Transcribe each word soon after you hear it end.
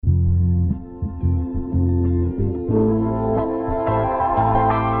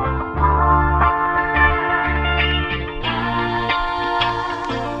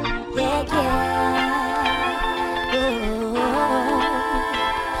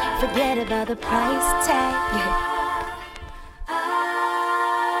Forget about the price tag.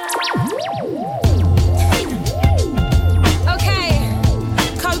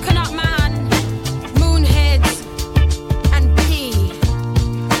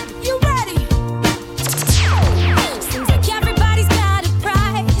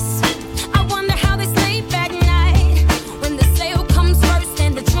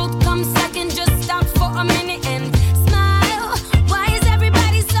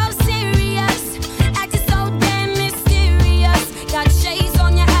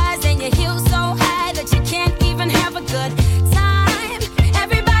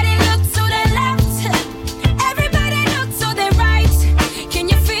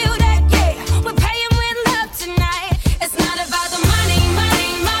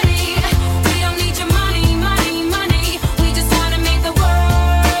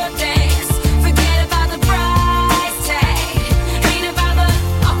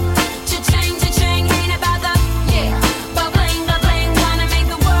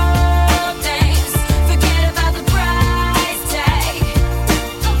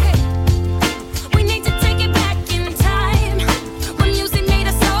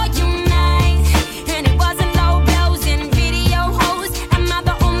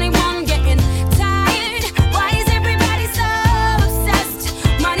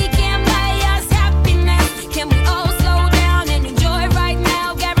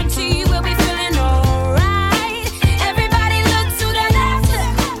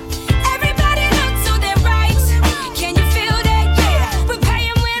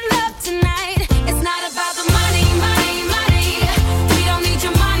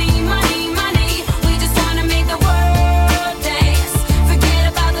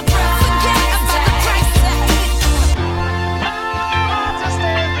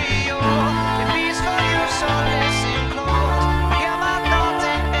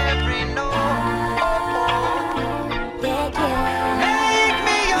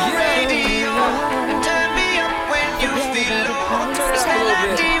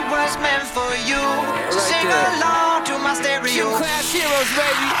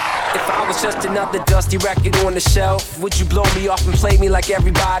 If I was just another dusty record on the shelf, would you blow me off and play me like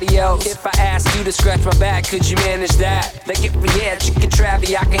everybody else? If I asked you to scratch my back, could you manage that? Like if we had chicken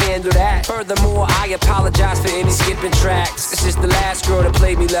Travie, I can handle that. Furthermore, I apologize for any skipping tracks. This is the last girl that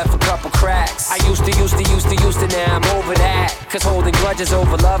played me, left a couple cracks. I used to, now I'm over that. Cause holding grudges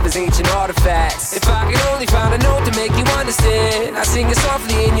over love is ancient artifacts. If I could only find a note to make you understand, I sing it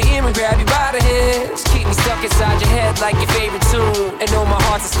softly in your ear and grab you by the hands. Keep me stuck inside your head like your favorite tune, and know my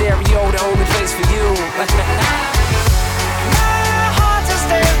heart's a stereo, the only place for you. My heart's a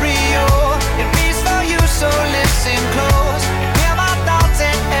stereo, it beats for you, so listen close. Hear my thoughts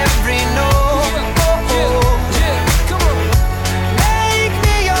in every note. Come on. Make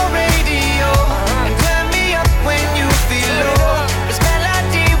me your radio, and turn me up when you feel low. This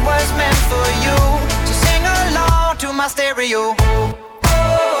melody was meant for you, so sing along to my stereo.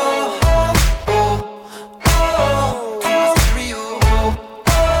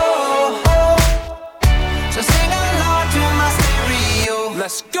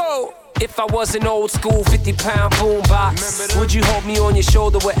 Let's go! If I was an old school 50-pound boombox, would you hold me on your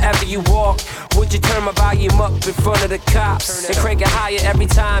shoulder wherever you walk? Would you turn my volume up in front of the cops and crank it higher every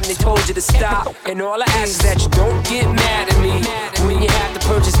time they told you to stop? And all I ask is that you don't get mad at me when you have to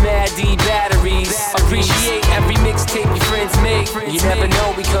purchase Mad D batteries. Appreciate every mixtape your friends make. You never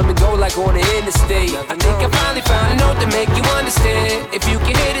know, we come and go like on the interstate. I think I finally found a note to make you understand. If you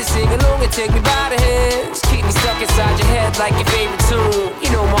can hit it, sing along and take me by the hands. Keep me stuck inside your head like your favorite tune.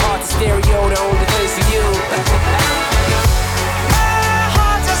 You know my heart's a stereo, the only place for you. My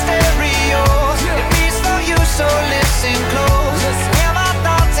heart's a stereo, it beats for you, so listen close. Hear my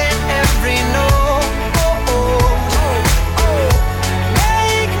thoughts in every note.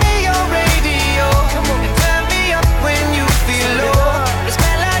 Make me your radio, and turn me up when you feel low. This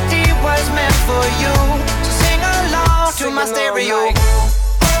melody was meant for you, so sing along to my stereo.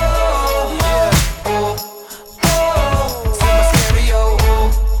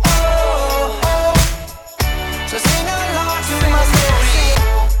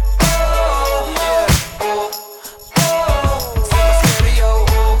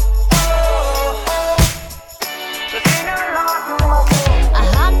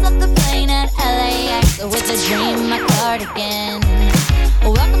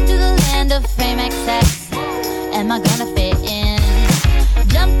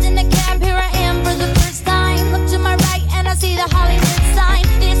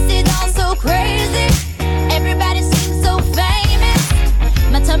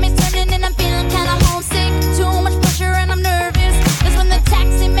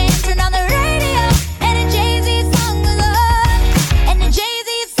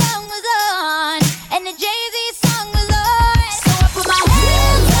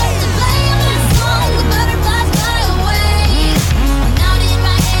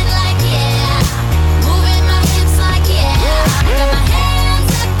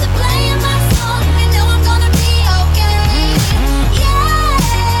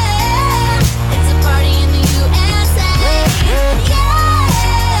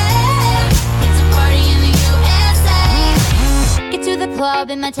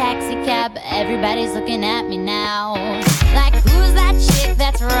 in my taxi cab, everybody's looking at me now. Like, who's that chick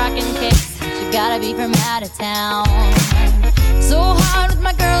that's rocking kicks? She gotta be from out of town. So hard with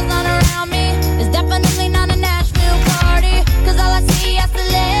my girls not around me. It's definitely not a Nashville party, cause all I see is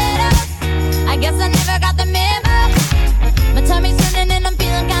stilettos. I guess I never got the memo. My tummy's turning and I'm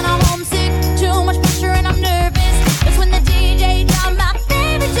feeling kinda homesick. Too much pressure and I'm nervous. It's when the DJ dropped my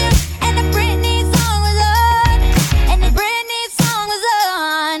favorite tune, and the Britney song was on. And the Britney song was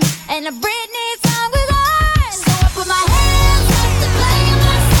on. And the Britney song was on. So I put my hands up to play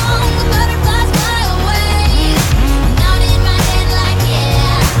my song. The butterflies fly away. Nodding my head like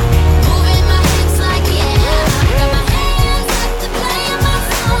yeah. Moving my hips like yeah. Got my hands up to play my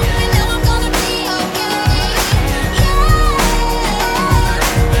song. You know I'm gonna be okay.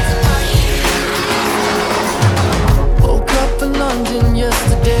 Woke up in London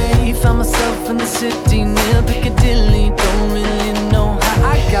yesterday, found myself in the city near Piccadilly. Don't really know how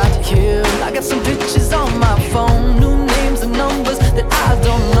I got here. I got some pictures on my phone, new names and numbers that I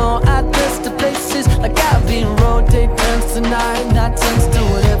don't know. Address to places like Abbey Road. Day turns to night, night turns to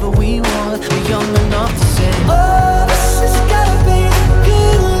whatever we want. We're young enough to say, oh, this has gotta be the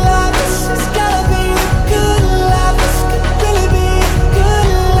good life. This has gotta be the good life. This could really be a good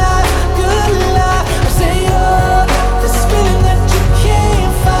life, good life. I say, oh, this feeling that you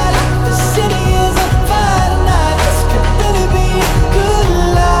can't fight. The city is on fire tonight. This could really be a good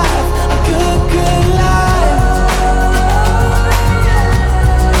life, a good, good life.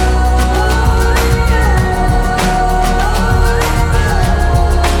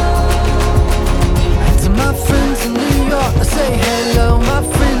 To my friends in New York, I say hello. My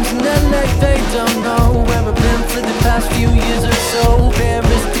friends in LA, they don't know where I've been for the past few years or so.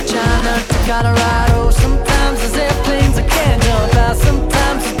 Paris to China to Colorado. Sometimes there's airplanes I can't jump out.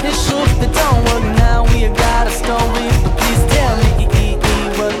 Sometimes it's initials that don't work. Now we got a story, but please tell me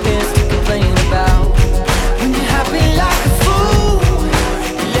what there's to complain about. When you're happy like a fool,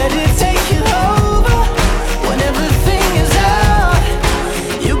 let it take you over. When everything is out,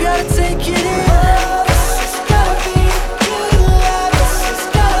 you gotta take it in. This has gotta be a good life. This has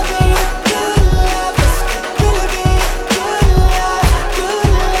gotta be a good life. This could really be a good life, good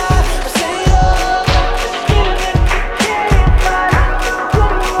life. I say, oh, this feeling that you can't fight.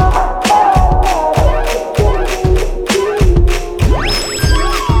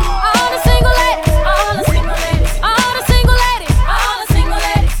 All the single ladies, all the single ladies, all the single ladies, all the single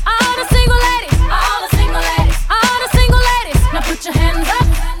ladies, all the single ladies, all the single ladies, all the single ladies. Now put your hands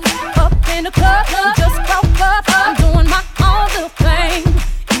up in the club. You just broke up. I'm doing my own little thing.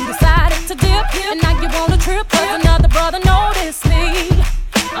 You decided to dip, and now you want a trip. 'Cause another brother noticed me.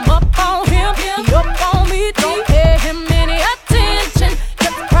 I'm up on him, he up on me. Don't pay him any attention.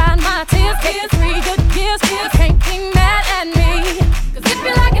 Just crying my tears, getting 3 good years. You can't be mad at me. 'Cause if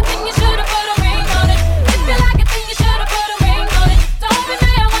you like it, then you should've put a ring on it. If you like it, then you should've put a ring on it. Don't be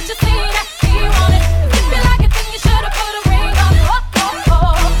mad what you see that he want it. If you like it, then you should've put a ring on it. Oh, oh, oh,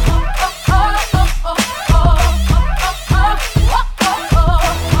 oh, oh, oh, oh, oh, oh, oh,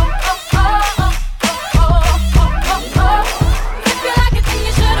 oh, If you like it, then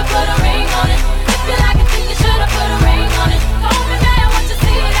you should've put a ring on it. If you like it, then you should've put a ring on it. Don't be mad what you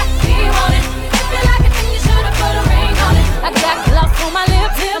see that he want it. If you like it, then you should've put a ring on it. I got gloves on my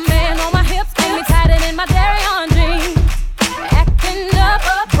lips, a man on my hips, and me tighter than my dairy on jeans. Acting up,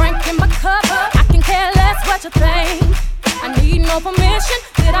 drinking my cup. I can care less what you think. I need no permission.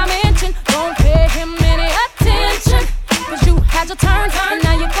 Did I mention? Don't pay him any attention. 'Cause you had your turn, and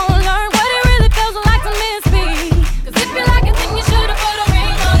now you're gonna learn what it really feels like to miss me. 'Cause if you like it, then you should've put a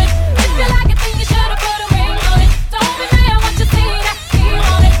ring on it. If you like it, then you should've put a ring on it. Don't be mad what you see that he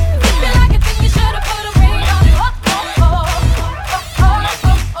want it. 'Cause if you like it, then you should've put a ring on it. Oh, oh, oh, oh, oh,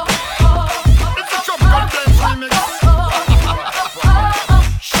 oh, oh, oh. It's a tropical dance remix.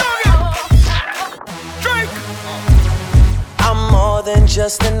 Drake, I'm more than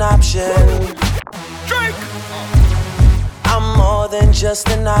just an option. Drake, I'm more than just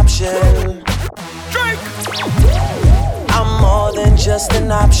an option. Drake. I'm more than just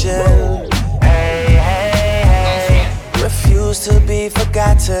an option. Hey, hey, hey. Refuse to be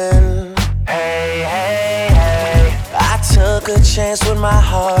forgotten. Hey, hey, hey. I took a chance with my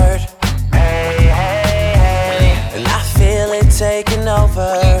heart. Hey, hey, hey. And I feel it taking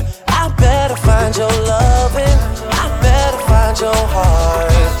over. I better find your loving. I better find your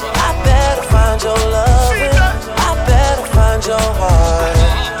heart. I better find your loving. I better find your heart.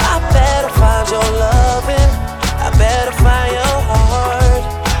 I better find your loving. I better find your heart.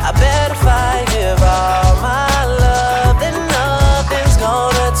 I better find give all my love. Then nothing's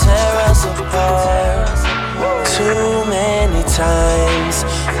gonna tear us apart. Too many times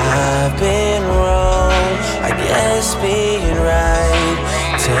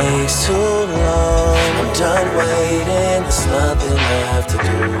to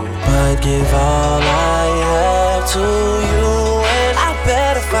do but give all I have to you, and I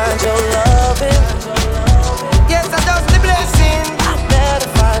better find your loving. Yes, I does the blessing. I better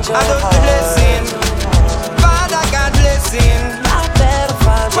find your I does the blessing. Father God blessing. I better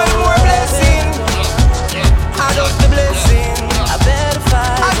find your one more blessing. I does the blessing. I better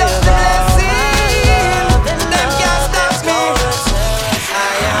find I does the blessing. Them can't stop me.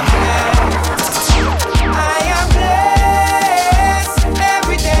 I am blessed. I am blessed.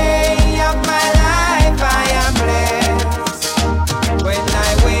 Every day of my life I am blessed. When I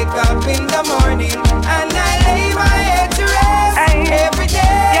wake up in the morning and I lay my head to rest. Every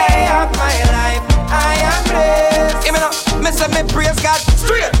day of my life I am blessed. Give me now, me say me praise God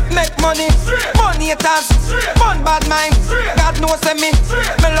straight. Make money, money haters, fun bad mind. God knows me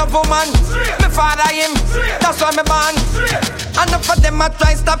love woman, me father him. That's why me born. Enough of them a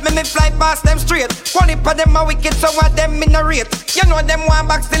try stop me fly past them straight. One heap of them a wicked, so what them in a rate. You know them want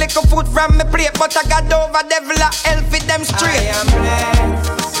back still little food from me plate, but I got over devil a hell fit them straight. I am blessed.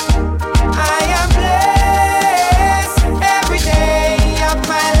 I am blessed. Every day of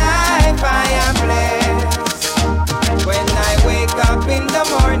my life I am blessed. When I wake up in the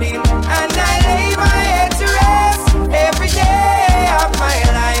morning and I lay my head to rest. Every day of my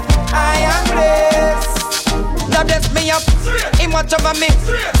life I am blessed. Now bless me up, him watch over me.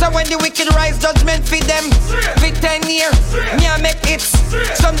 So when the wicked rise, judgment feed them. For 10 years, me a make it.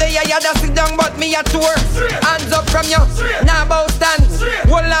 Someday I had to sit down, but me a tour. Hands up from you, now bow stand.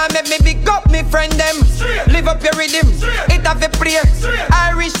 Hold on, make me big up me friend them. Live up your rhythm, it have a play.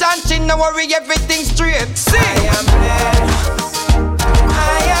 Irish and chin, no worry, everything straight. See, I am blessed.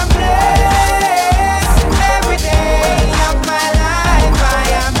 I am blessed. Every day of my life I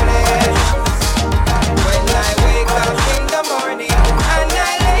am blessed. When I wake up in the morning and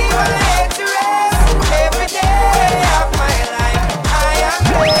I lay my head to rest. Every day of my life I am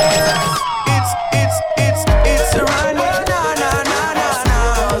blessed. It's a run. Oh, no.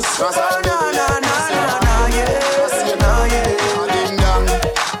 Oh, no, yeah.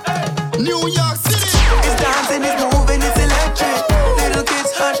 New York City. It's dancing, it's moving, it's electric. Little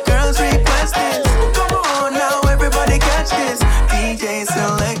kids, hot girls request this. Come on now, everybody catch this. DJ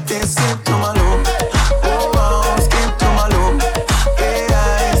select this, skip to my loop. Oh, wow, skip to my loop.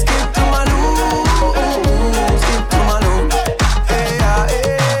 Yeah, skip to my loop. Skip to my loop. Yeah.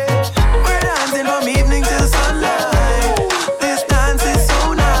 We're dancing from evening till sunlight. This dance is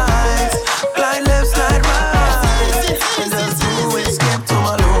so nice. Slide left, slide right. And just do it, skip to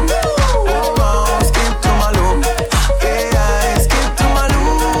my loop. Oh, wow, skip to my loop. Yeah, skip to my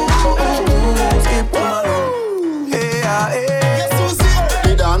loop. Skip to my loop. Yeah. Guess who's here?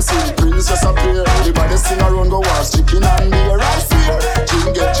 The dancing princess appear. Everybody sing around, go watch chicken and beer. Right here, Jim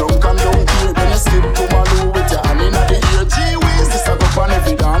get drunk and don't care. When you skip to my loo with your hand in the ear. Gee whiz, this a go on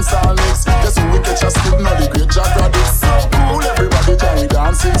every dance all mix. Guess who we catch a skip now? The great Jack Rabbit. So cool, everybody join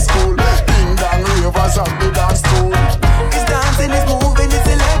dancing school. Ding dong ravers at the dance stool. It's dancing, it's moving, it's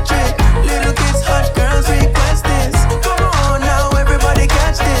electric. Little kids, hot girls request this. Come on now, everybody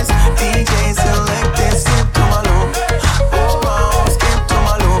catch this. DJ select this, skip to my loop. Oh, wow, skip to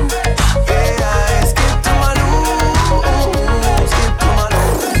my loop. Yeah, skip to my loop. Skip to my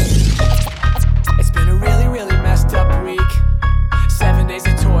loop. It's been a really, really messed up week. 7 days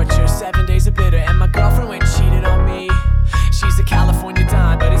of torture, 7 days of bitter. And my girlfriend went and cheated on me. She's a California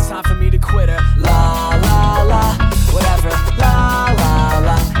dime, but it's time for me to quit her. La, la, la, whatever. La, la,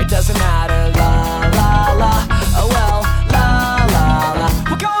 la, it doesn't matter. La, la, la, oh well. La, la, la,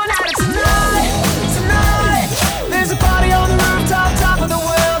 we're going at it tonight, tonight. There's a party on the rooftop, top of the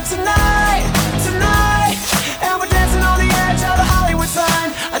world tonight, tonight. And we're dancing on the edge of the Hollywood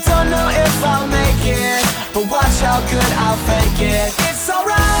sign. I don't know if I'll make it, but watch how good I'll fake it. It's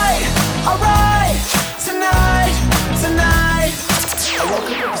alright, tonight, tonight. I woke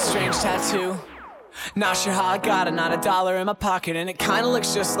up with a strange tattoo. Not sure how I got it, not $1 in my pocket, and it kinda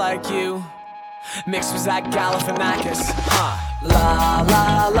looks just like you. Mixed with Zach Galifianakis, La,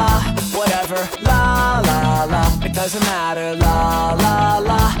 la, la, whatever. La, la, la, it doesn't matter. La, la,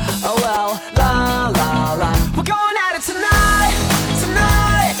 la, oh well. La, la, la, we're going at it tonight,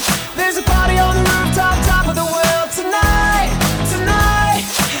 tonight. There's a party on the rooftop, top of the world tonight, tonight.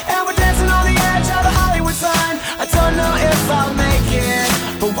 And we're dancing on the edge of the Hollywood sign. I don't know if I'll make it,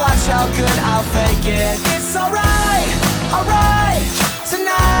 but watch how good I'll fake it. It's alright,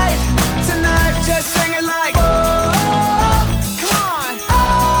 tonight, tonight. Just sing it like, oh, come on.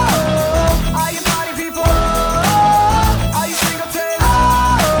 Oh, all you party people. Oh, all you single tails.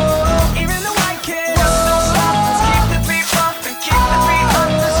 Oh, even the white kids. Just don't stop, let's keep the beat bumping. Keep the beat up,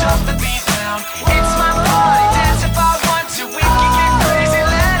 let's drop the beat down. It's my party, dance if I want to. We can get crazy.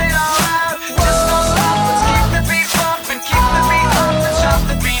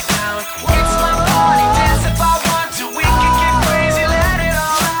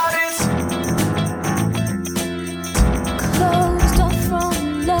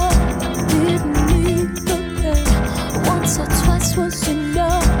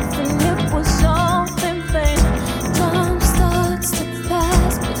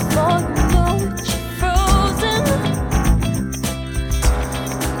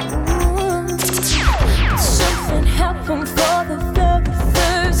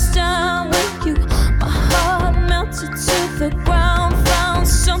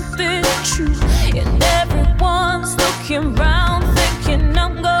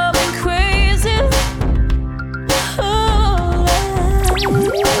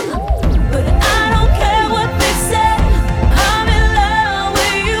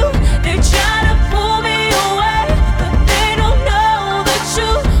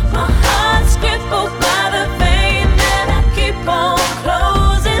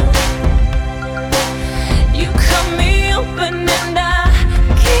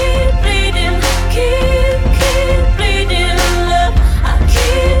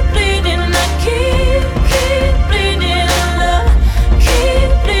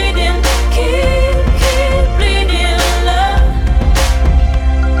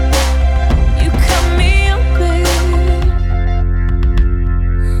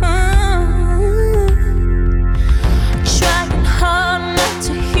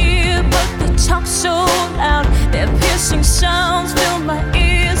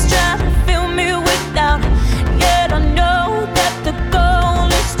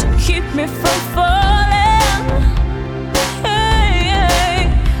 me from falling. Hey,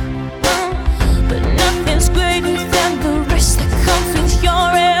 but nothing's greater than the risk that comes with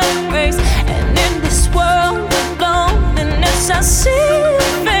your embrace. And in this world of loneliness, I see your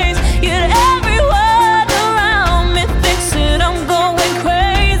face. Yet everyone around me thinks that I'm going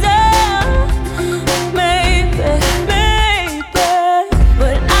crazy. Maybe,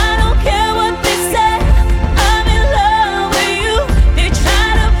 but I don't care what they say. I'm in love with you. They try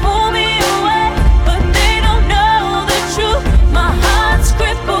to pull me away, but they don't know the truth. My heart's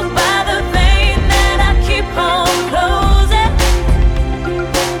crippled by the vein that I keep on closing.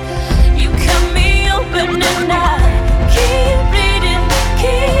 You cut me open and I keep bleeding,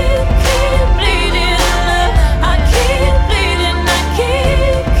 keep bleeding, love. I keep bleeding, I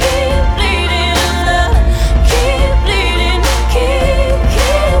keep bleeding, love. Keep bleeding,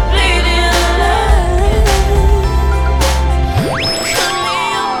 keep bleeding, love. Cut me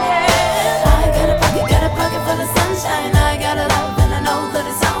open. I got a pocket full of sunshine. I got a love and I know that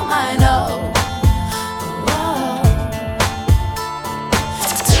it's all mine. Oh,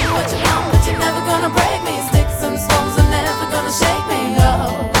 do what you want, but you're never gonna break me. Sticks and stones are never gonna shake me.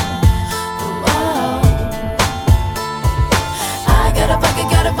 Oh, I got a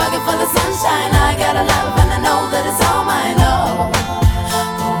pocket full of sunshine. I got a love and I know that it's all mine. Oh,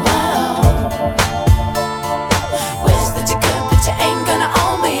 wish that you could, but you ain't gonna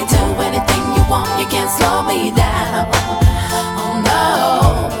own me. Do anything you want, you can't slow me down. Oh no.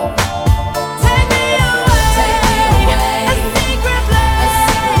 Take me away, a secret place, a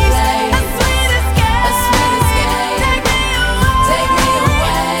sweet escape, Take me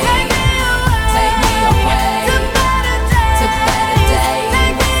away, take me away, to better days,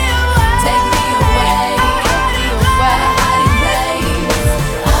 Take me away, hide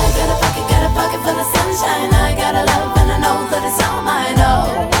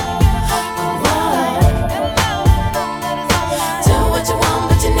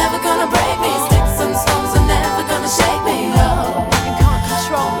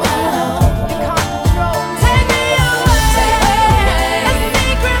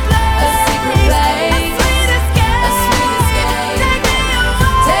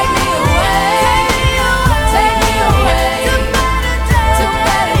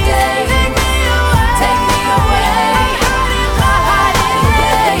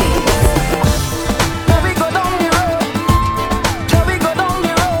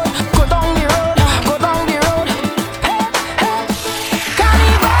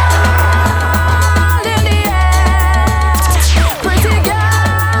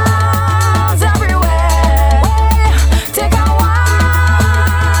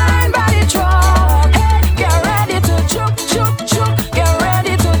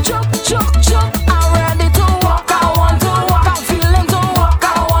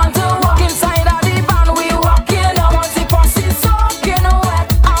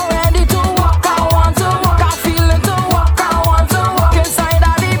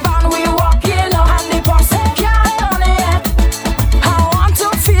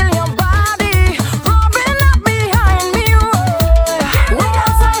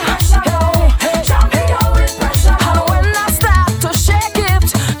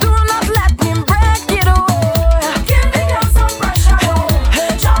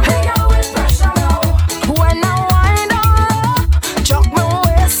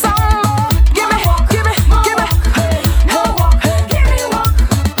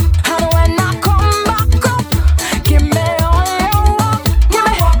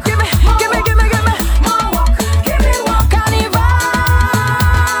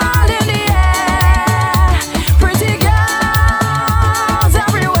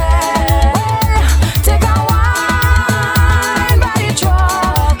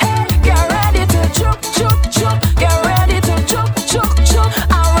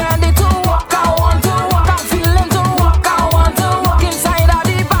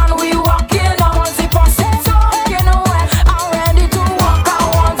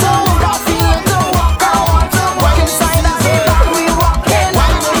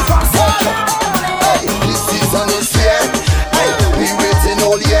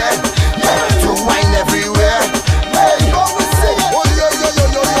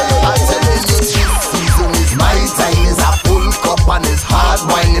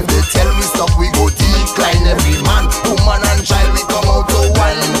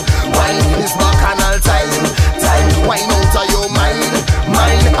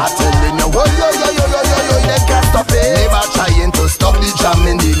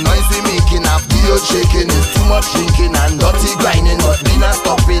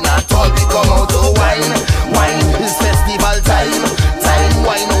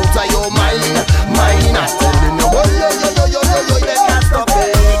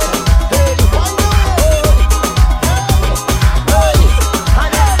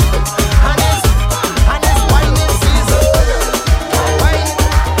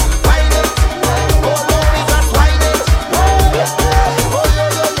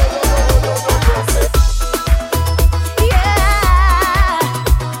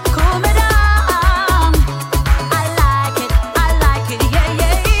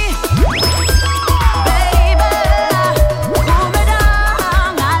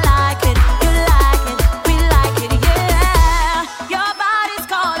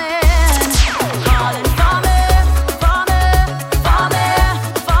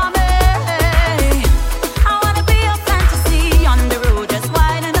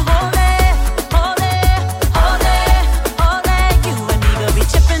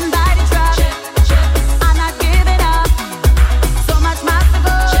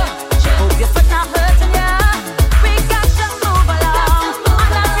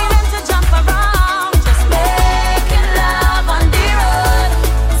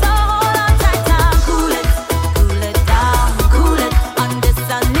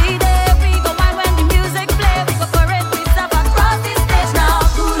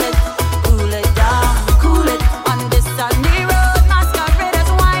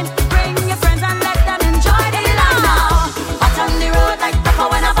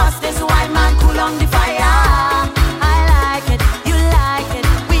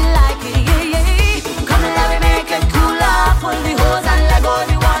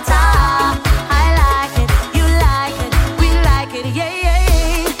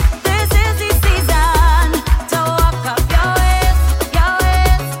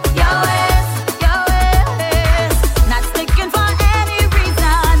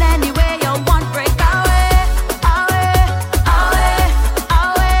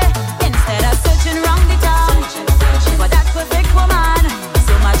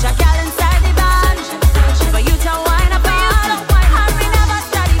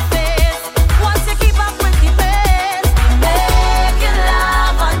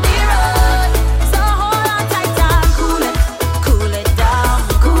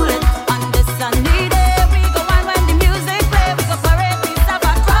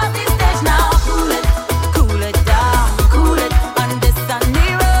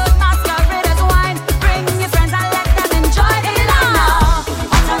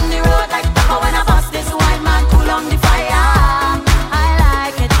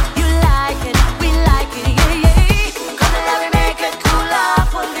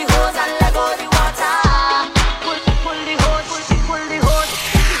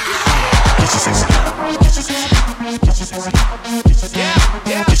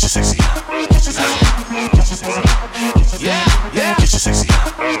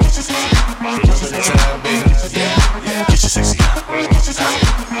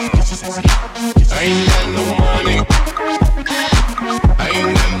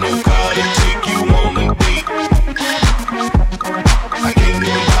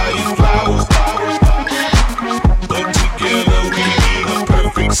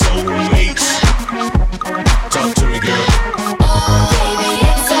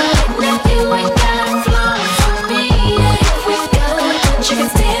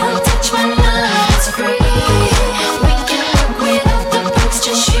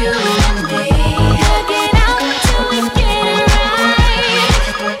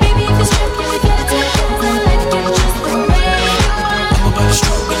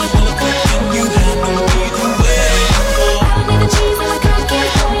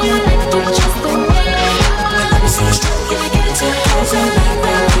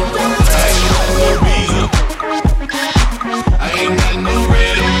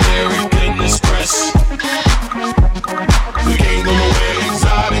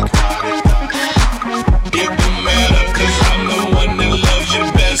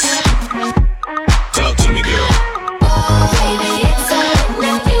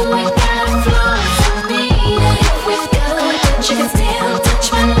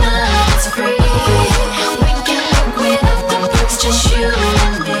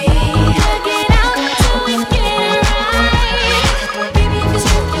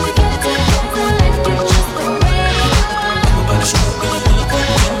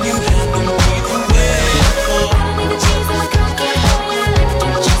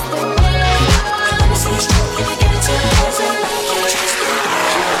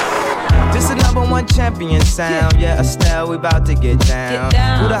one champion sound. Yeah, Estelle, we about to get down.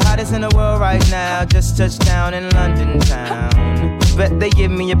 Who the hottest in the world right now? Just touched down in London town. Bet they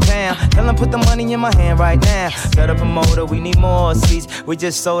give me a pound. Tell them put the money in my hand right now. Got a promoter, we need more seats. We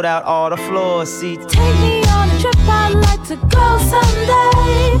just sold out all the floor seats. Take me on a trip, I'd like to go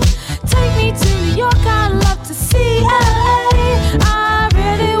someday. Take me to New York, I'd love to see LA. I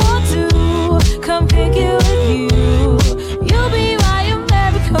really want to come pick you with you. You'll be my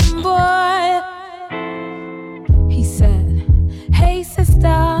American boy. He said, hey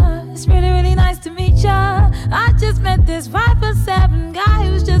sister, it's really, really nice to meet ya. I just met this 5'7" guy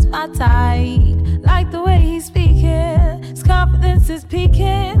who's just my type. Like the way he's speaking, his confidence is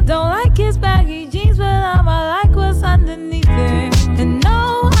peaking. Don't like his baggy jeans, but I'ma like what's underneath it. And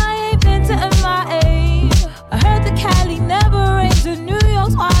no, I ain't been to MIA. I heard the Cali never rains and New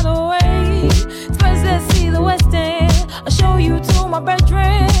York's wide awake. First let's see the West End, I'll show you to my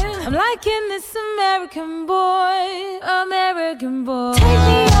bedroom. I'm liking this American boy, American boy. Take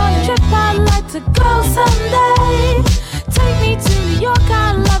me on a trip, I'd like to go someday. Take me to New York,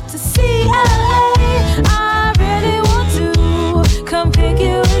 I'd love to see LA. I really want to come pick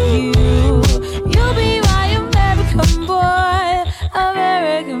you with you. You'll be my American boy,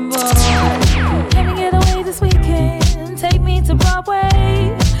 American boy. Can we get away this weekend? Take me to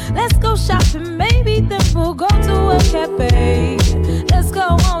Broadway. Let's go shopping, maybe then we'll go to a cafe. Let's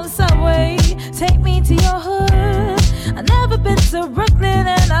go on the subway, take me to your hood. I've never been to Brooklyn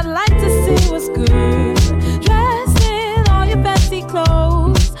and I'd like to see what's good. Dressed in all your fancy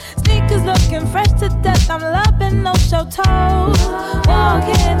clothes, sneakers looking fresh to death. I'm loving no show toes.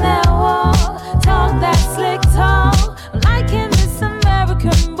 Walking that walk, talk that slick talk. I'm liking this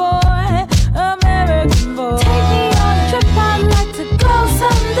American boy, American boy. Take me on a trip, I'd like to go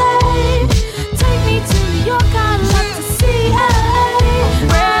someday. Take me to New York, I'd love to see LA.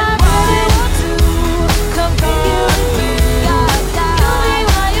 I really want to come pick you with me. You'll be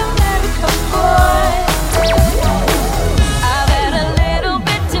my American boy. I've had a little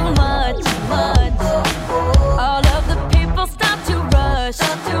bit too much. All of the people stop to run.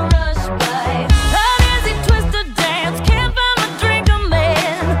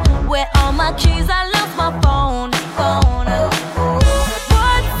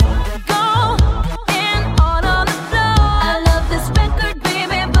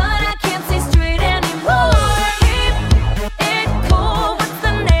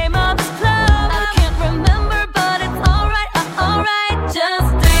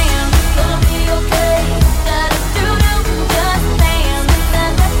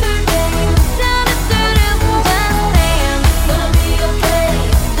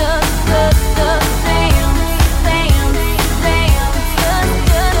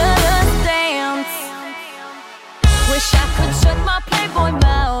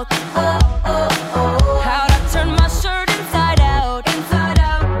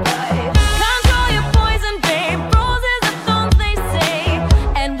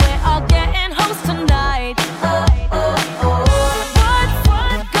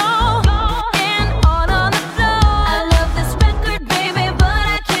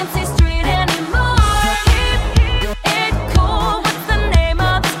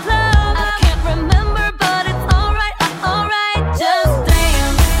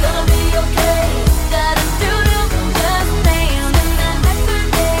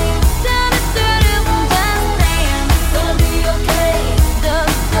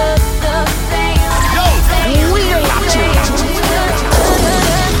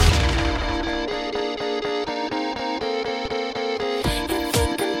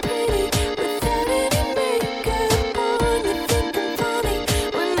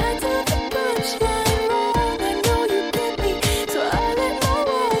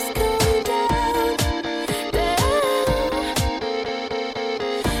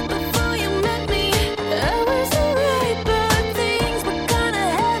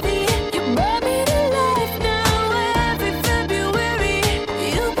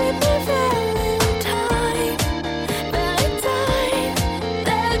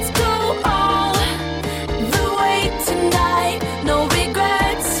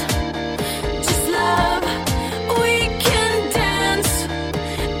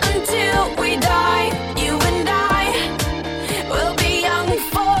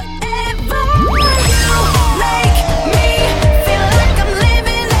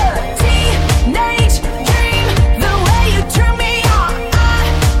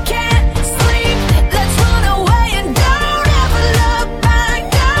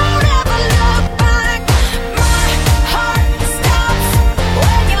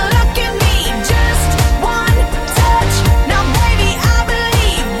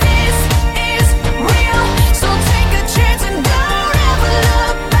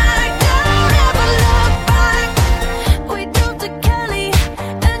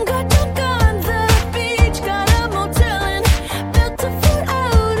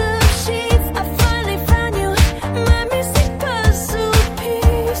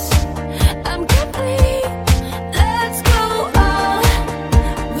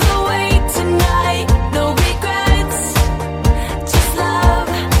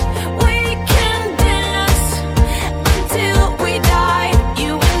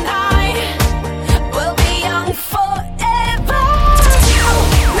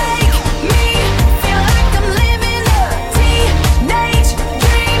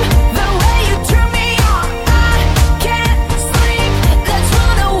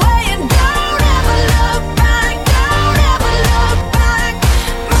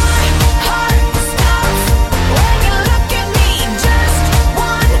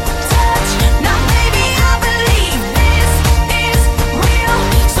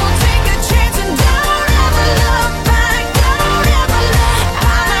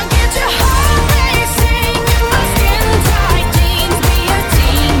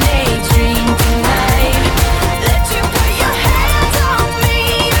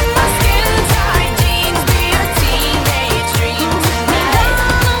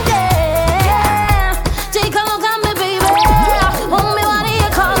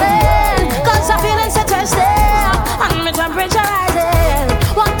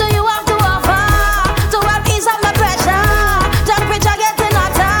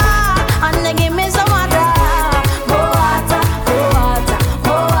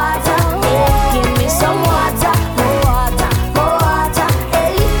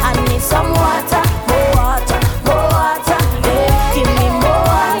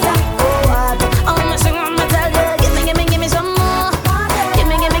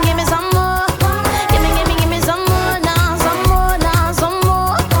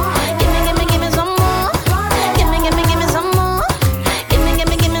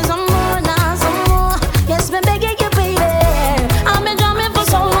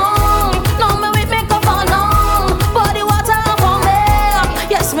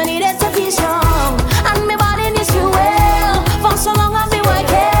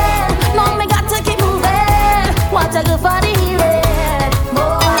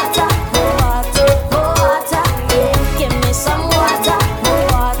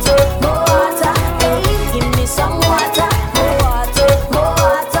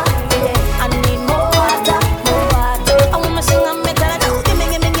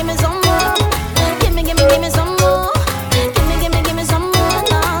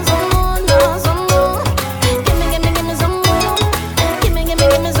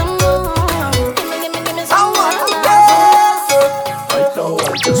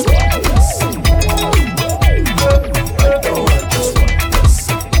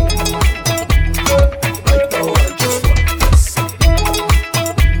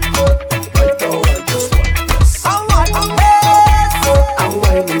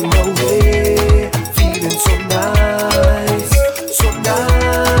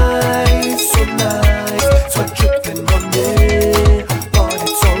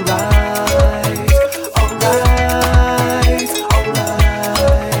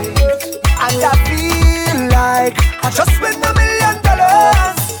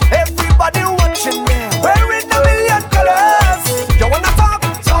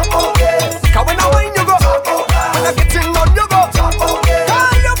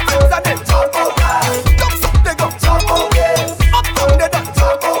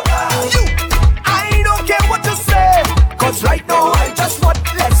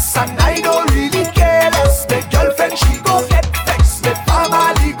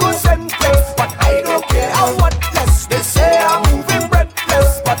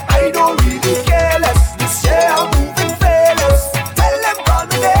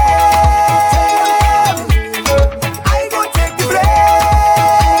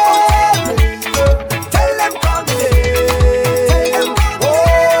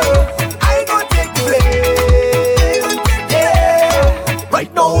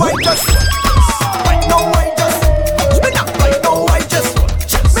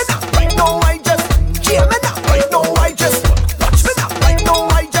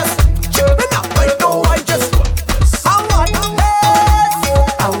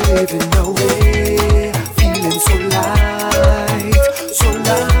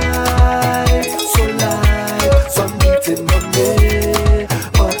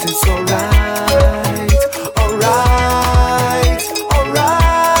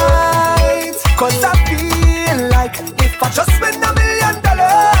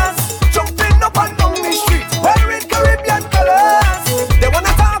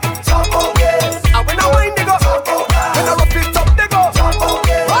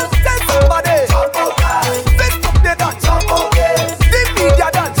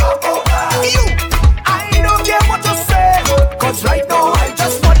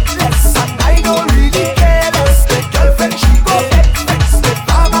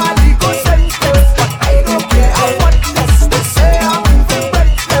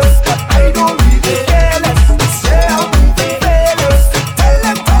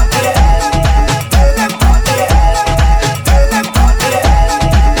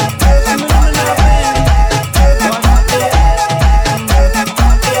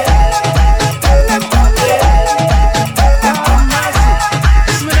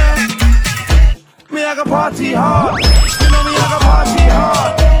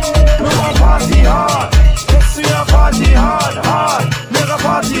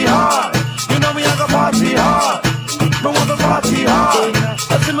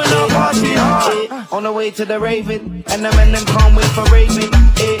 On the way to the Raven, and the men them can't wait for Raven.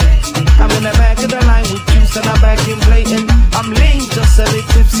 I'm in the back of the line with juice and I'm back in blatant. I'm lean, just a bit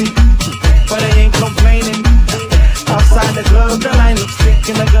tipsy, but I ain't complaining. Outside the club, the line looks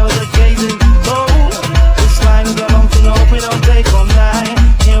thick and the girls are gazing. Oh, this line is a long thing, I hope it don't take all night.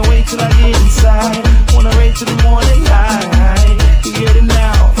 Can't wait till I get inside. Wanna race to the morning light. You get it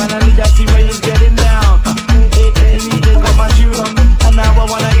now, finally I see Ravens getting down. Me just got my shoes on, and now I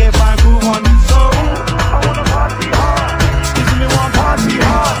wanna get my groove on. So I wanna party hard. You see me want party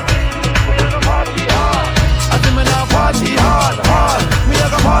hard. I see me now party hard, hard. Me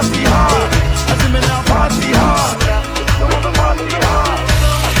like a party hard. I see me now party hard. I wanna party hard.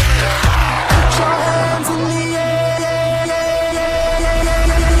 Put your hands in the air.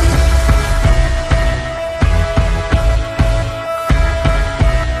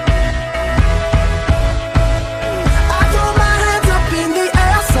 I throw my hands up in the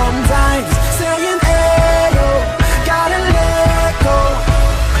air sometimes, saying, hey, yo, gotta let go.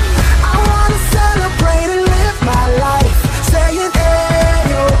 I wanna celebrate and live my life, saying, hey,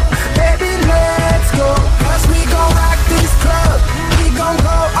 yo, baby, let's go. 'Cause we gon' rock this club, we gon'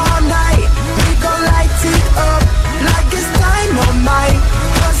 go all night, we gon' light it up like it's dynamite.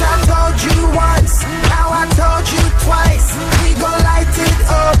 'Cause I told you once, now I told you twice, we gon' light it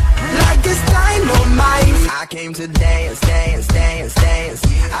up like it's dynamite. I came to dance, dance, dance, dance.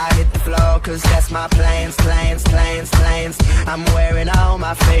 I hit the floor 'cause that's my plans, plans, plans, plans. I'm wearing all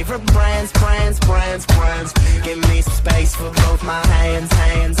my favorite brands, brands, brands, brands. Give me some space for both my hands,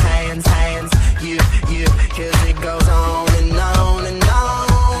 hands, hands, hands. You, 'cause it goes on and on and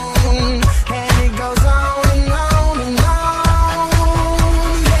on. And it goes on and on and on.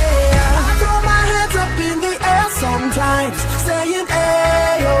 Yeah. I throw my hands up in the air sometimes, saying, hey.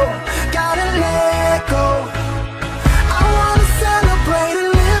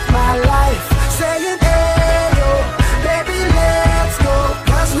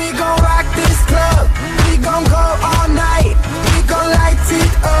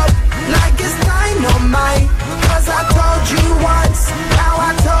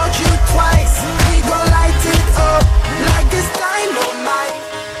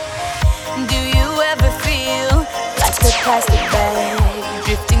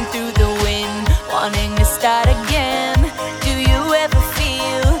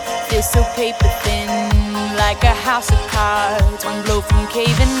 house of cards, one blow from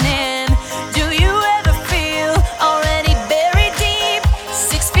caving in. Do you ever feel already buried deep,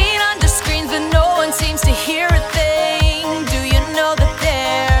 6 feet under screens, but no one seems to hear a thing? Do you know that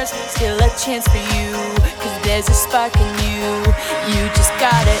there's still a chance for you? 'Cause there's a spark in you. You just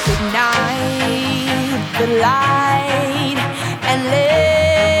gotta ignite the light and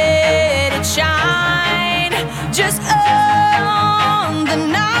let it shine. Just own the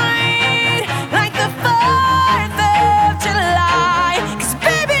night like the 4th of July. 'Cause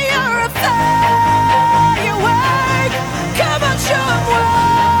baby, you're a firework. Come on, show 'em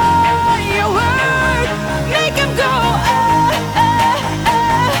what you work. Make 'em go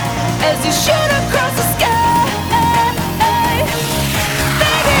as you shoot across the sky.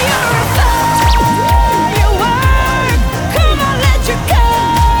 Baby, you're a firework. Come on, let your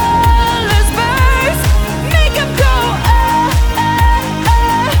colors burst. Make 'em go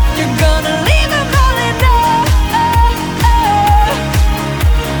you're gonna leave 'em all in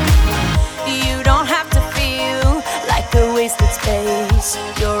You don't have to feel like a wasted space.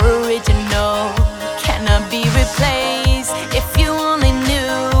 You're original, cannot be replaced. If you only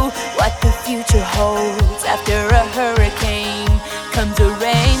knew what the future holds. After a hurricane comes a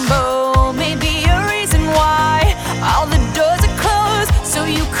rainbow. Maybe a reason why all the doors are closed, so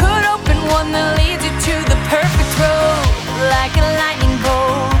you could open one that leads you to the perfect road. Like a lightning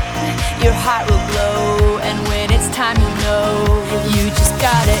bolt, your heart will glow, and when it's time, you know you just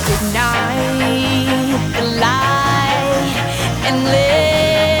gotta ignite the light and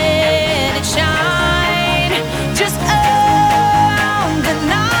let it shine. Just own the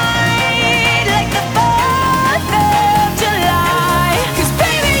night like the 4th of July. 'Cause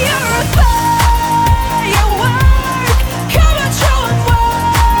baby, you're a firework. Come on, show 'em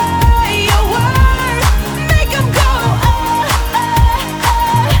what you work. Make 'em go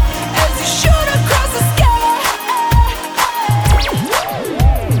as you shoot across the sky.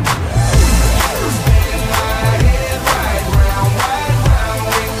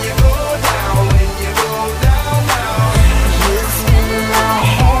 You spin my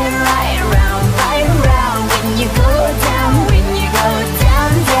head right round when you go down, when you go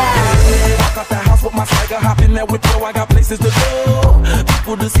down, down. Walk out the house with my swagger, hop in there with yo, I got places to go.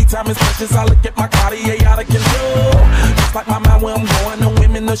 People to see, time is precious, I look at my Cartier out of control. Just like my mind where I'm going, the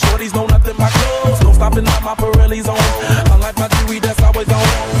women, the shorties know nothing but clothes. No stopping at my Pirelli's on, unlike my jewelry that's always on.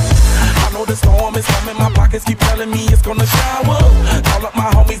 I know the storm is coming, my pockets keep telling me it's gonna shower. Call up my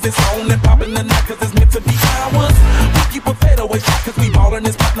homies, it's on and popping the night 'cause it's meant to be ours. We keep a fadeaway shot 'cause we ballin'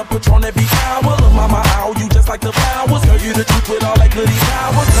 this platinum Patron every hour. Mama, how you just like the flowers? Girl, you the truth with all that goodies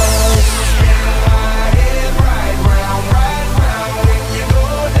powers.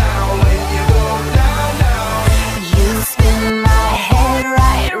 You spin my head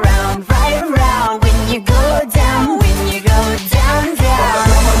right round when you go down, when you go down, down.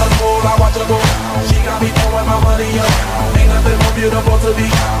 I watch her go. She got me throwing my money up. Ain't nothing more beautiful to be.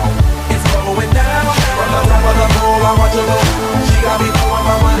 It's going down. From the top of the pool, I watch her go. She got me throwing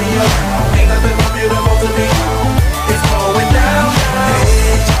my money up. Ain't nothing more beautiful to be. It's going down.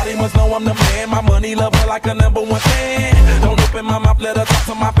 Hey, Charlie must know I'm the man. My money love her like a #1 fan. Don't open my mouth, let her talk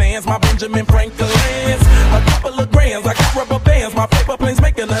to my fans. My Benjamin Franklin's. A couple of grands, I got rubber bands. My paper planes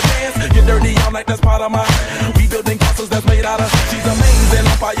making a dance. You're dirty, I'm like that's part of my. We building castles that's made out of. She's amazing,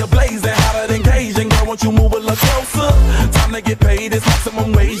 I'm fire blazing, hotter than Cajun. Girl, won't you move a little closer? Time to get paid, it's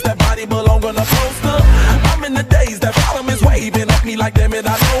maximum wage. That body belong on a poster. I'm in the days, that bottom is waving at me like, damn it,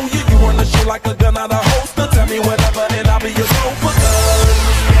 I know you. You run the show like a gun out of holster. Tell me whatever, and I'll be your chauffeur.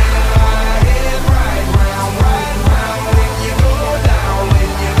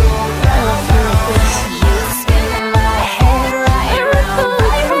 You spin my head right round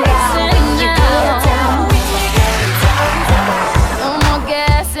when you go down, when you go down, down. No more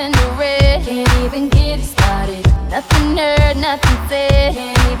gas in the red, can't even get it started. Nothing heard, nothing said,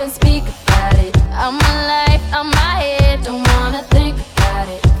 can't even speak about it. I'm my life, I'm my head, don't wanna think about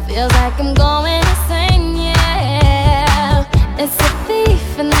it. Feels like I'm going insane, yeah. It's a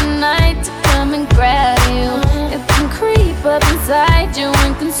thief in the night to come and grab you. It can creep up inside you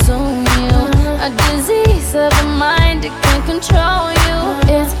and consume you. A disease of the mind, it can control you.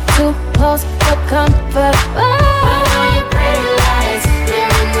 It's too close for comfort. I know your pretty lights,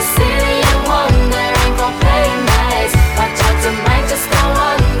 they're in the city of wonder, ain't gon' play nice. Watch out, tonight just go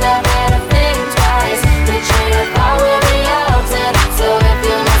under, better think twice. The train of thought will be altered, so if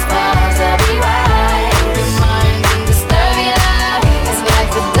you must pause, I'll be right. Remind and disturb your life. It's like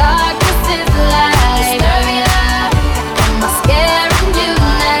the darkness is the light. Disturb your life. Am I scaring you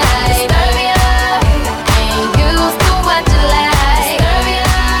tonight? Disturb your life. Ain't used to what you like. Disturb your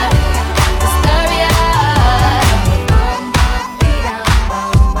life. Disturb your life.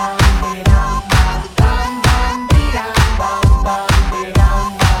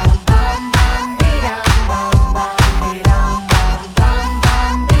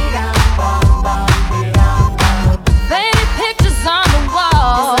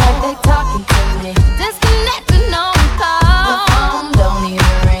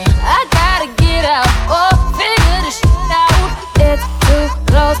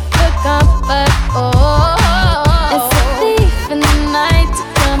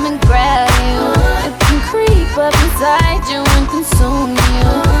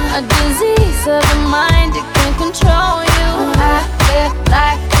 of the mind, it can control you. I feel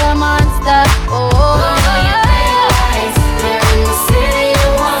like a monster. Oh, yeah. They're in the city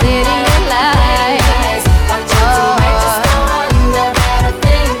of lies.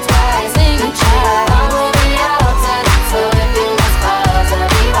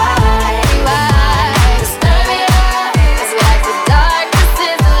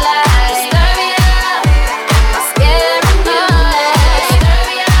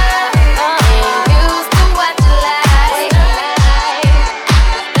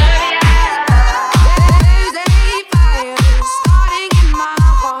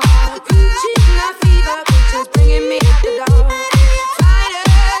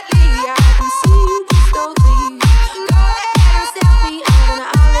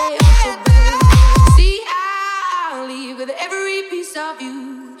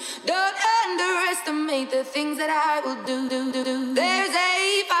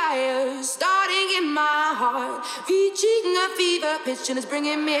 And it's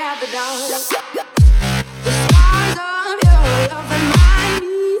bringing me out the dark. The scars of your love remind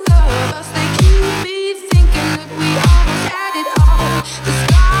me of us. They keep me thinking that we almost had it all. The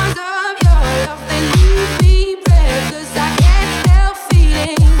scars of your love, they leave me breathless. I can't help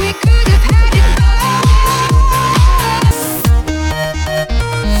feeling we could have had it all.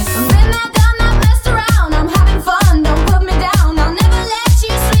 Been there, done that, messed around. I'm having fun, don't put me down. I'll never let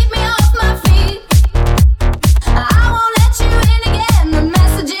you sweep me off my feet. I won't let you in again. The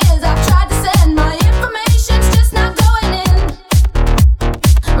messages I've tried to send, my information's just not going in.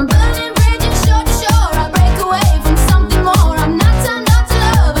 I'm burning bridges shore to shore. I break away from something more. I'm not turned up to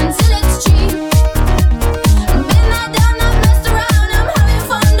love until it's cheap. Been there, done that, messed around. I'm having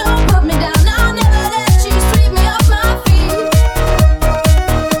fun, don't put me down. I'll never let you sweep me off my feet.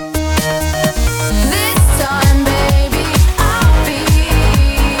 This time, baby, I'll be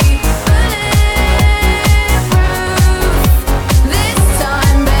bulletproof. This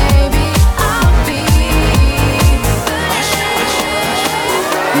time, baby, I'll be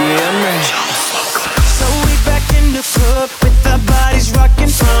Yeah, man. So we back in the club with our bodies rocking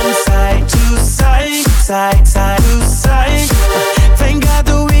from side to side, side to side. Thank God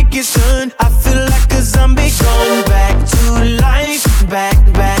the week is done. I feel like a zombie going back to life, back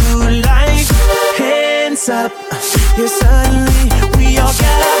to life. Hands up, yeah, suddenly we all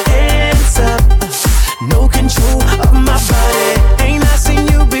got our hands up. No control of my body. Ain't I seen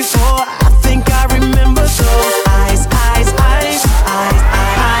you before? I think I remember those eyes.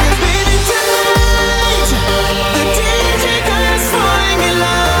 Baby, tonight the DJ girl's falling in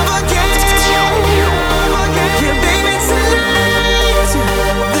love again.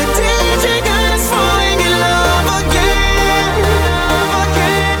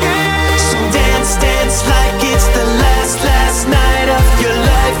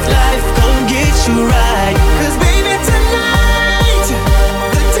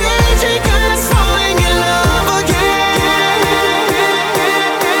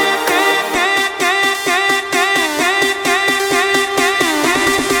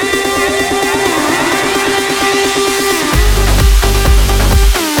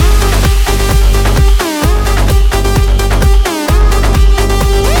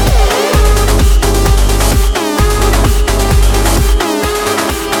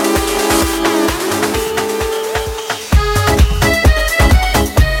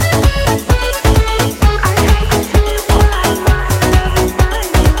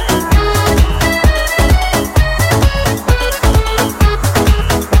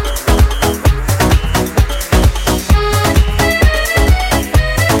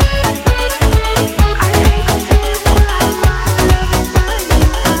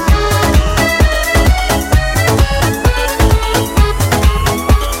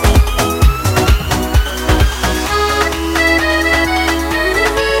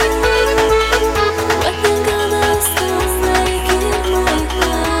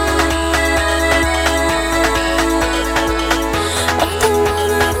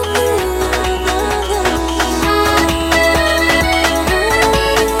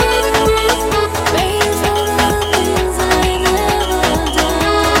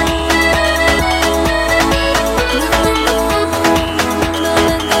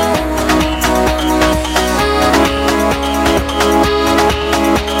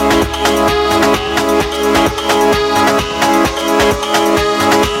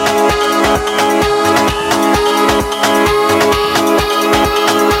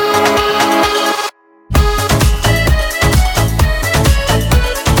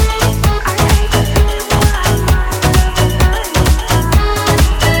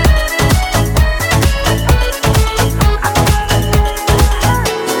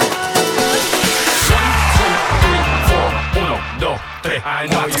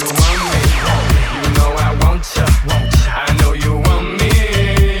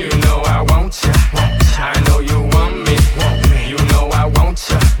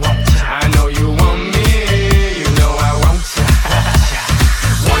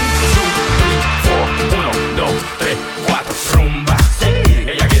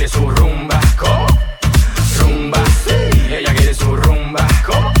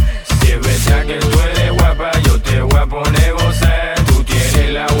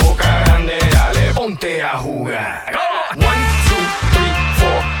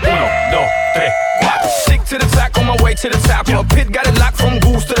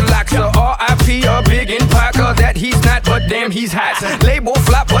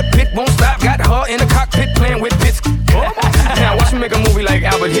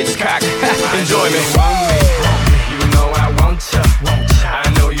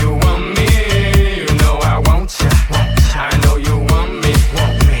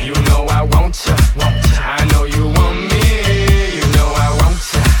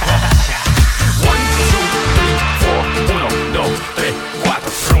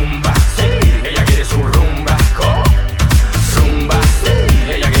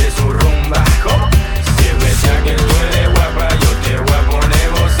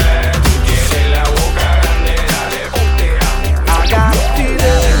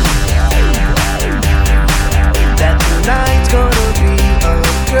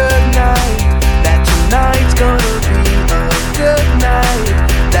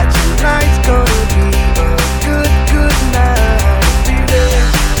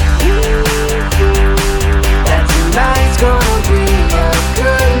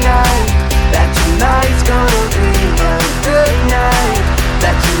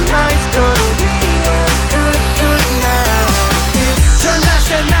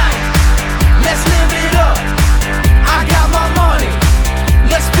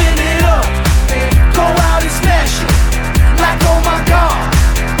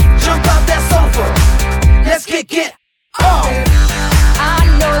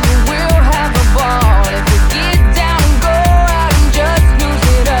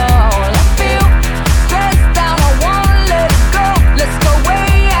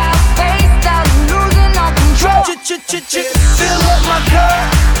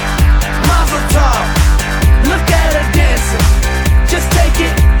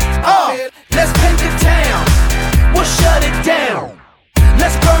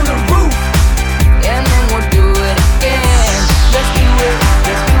 let's burn the roof. And then we'll do it again. Let's do it,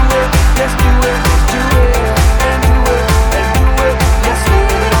 let's do it, let's do it, let's do it. And do it, and do it, let's do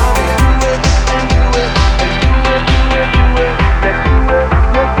it all. Do it, and do it, and do it, do it, do it. Let's do it, let's do it,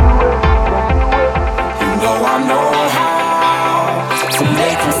 let's do it. You know I know how to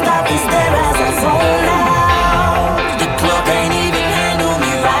make them stop and stare as I zone out. The club ain't even handle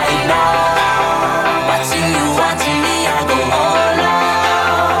me right now. Watching you, watching me, I go all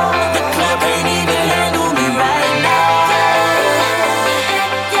out. The club ain't even handle me right now.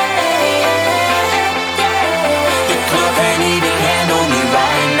 The club ain't even handle me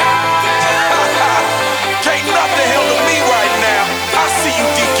right now. Can't nothing handle me right now. I see you,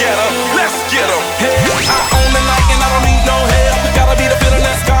 D-Getter. Let's get 'em. Hey, I own the night and I don't need no help. Gotta be the feeling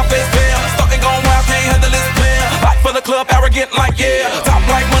that Scarface feel. Starting going wild, can't handle this pill. Hot for the club, arrogant like yeah. Top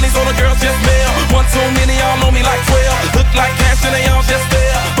like money, so the girls just mail. One too many, y'all know me like 12. Look like cash and they all just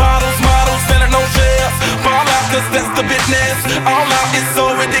there. Bottles, models, selling no shares. Fall out, cause that's the business. All out is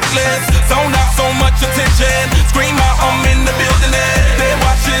so ridiculous. Zone out, so much attention. Scream out, I'm in the building and they're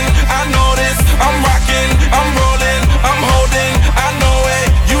watching. I know this, I'm rocking, I'm rolling, I'm holding. I know it,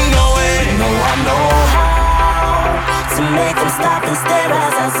 you know it. You know I know how to make them stop and stare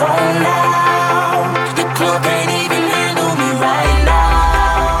as I zone out. The club ain't even handle me right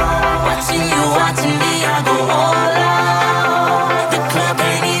now. Watching you, watching me, I go all out. The club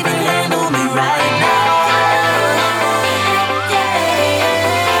ain't even handle me right now.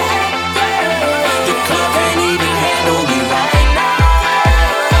 The club ain't even handle me right now.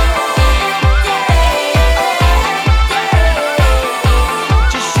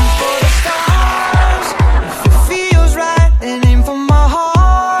 Just shoot for the stars. If it feels right, then aim for my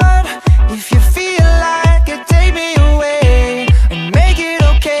heart. If you feel like it, take me away and make it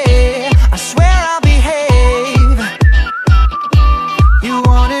okay. I swear I'll behave. You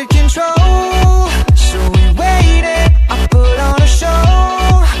wanted control, so we waited. I put on a show.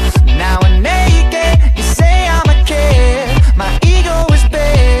 Now I'm naked. You say I'm a kid. My ego is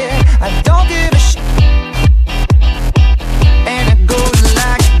big. I don't give a shit. And it goes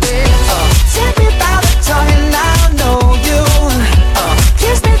like this. Take me by the tongue and I'll know you.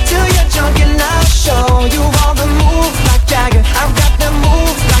 Kiss me till you're drunk and I'll show you all the moves like Jagger. I've got the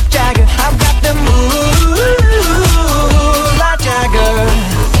moves like Jagger. I've got the moves like Jagger.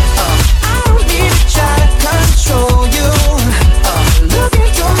 I don't need to try to control you. Look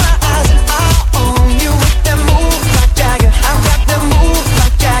into my eyes and I'll own you with the moves like Jagger. I've got the moves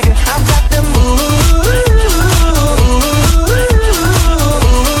like Jagger. I've got the moves.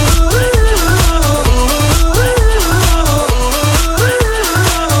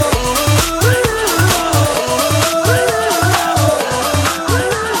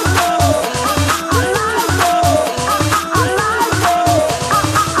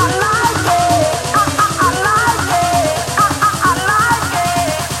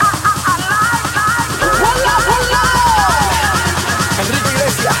 Enrique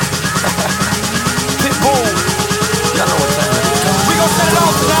Iglesias. Pitbull. Y'all know what time it is. We gon' set it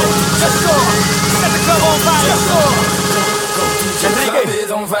off tonight. Let's go. Set the club on fire. Let's go. Enrique.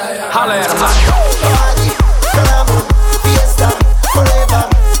 Holla at him. Party, carnival, fiesta, forever.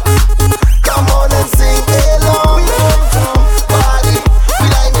 Come on and sing along. Party, we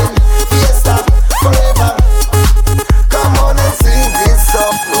lightning, fiesta, forever. Come on and sing this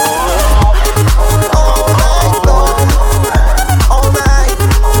song. All night long, all night,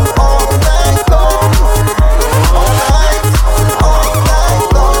 all night long, all night, all night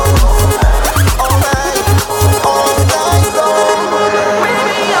long, all night, all night long.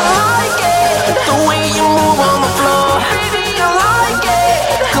 Baby, I like it the way you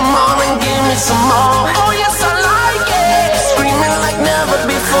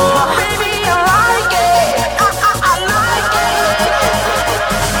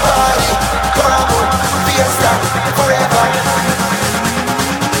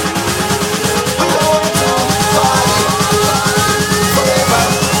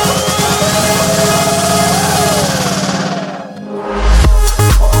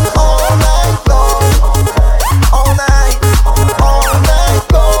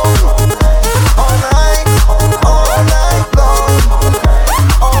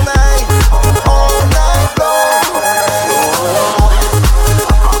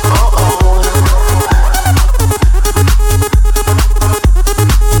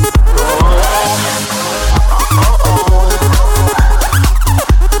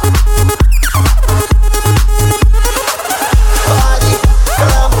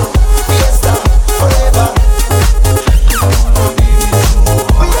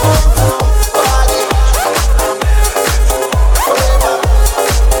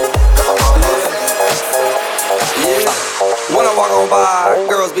why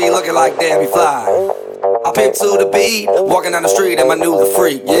girls be looking like Debbie Fly. I pick to the beat, walking down the street and my new the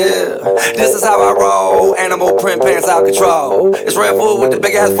freak, yeah. This is how I roll, animal print pants out control. It's Red Bull with the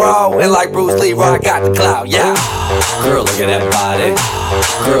big ass bra, and like Bruce Lee, I got the clout, yeah. Girl, look at that body.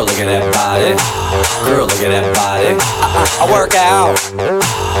 Girl, look at that body. Girl, look at that body. I work out.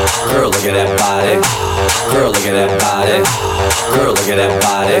 Girl, look at that body. Girl, look at that body. Girl, look at that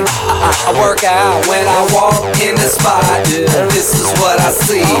body. I work out when I walk in the spot. This is what I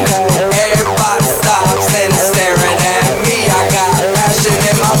see. Everybody stops and is staring at me. I got passion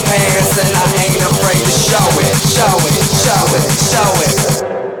in my pants and I ain't afraid to show it. Show it, show it, show it.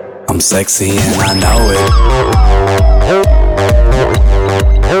 I'm sexy and I know it.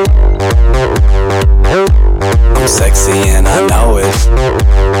 I'm sexy and I know it.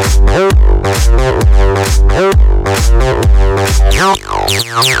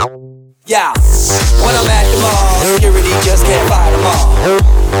 Yeah, when I'm at the mall, security just can't fight them all.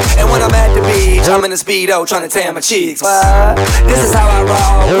 And when I'm at the beach, I'm in a Speedo trying to tan my cheeks. But this is how I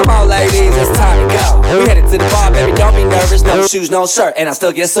roll. Come on, ladies, it's time to go. We headed to the bar, baby, don't be nervous. No shoes, no shirt, and I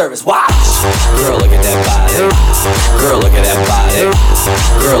still get service. Watch. Girl, look at that body. Girl, look at that body.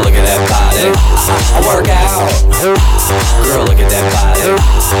 Girl, look at that body. I work out. Girl, look at that body.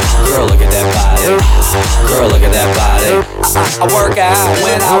 Girl, look at that body. Girl, look at that body. I work out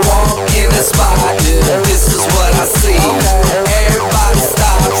when I walk in the spot. This is what I see. Everybody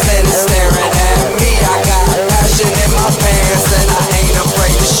stops and is staring at me. I got passion in my pants and I ain't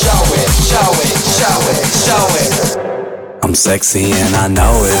afraid to show it. Show it, show it, show it. I'm sexy and I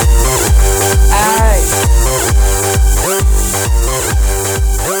know it.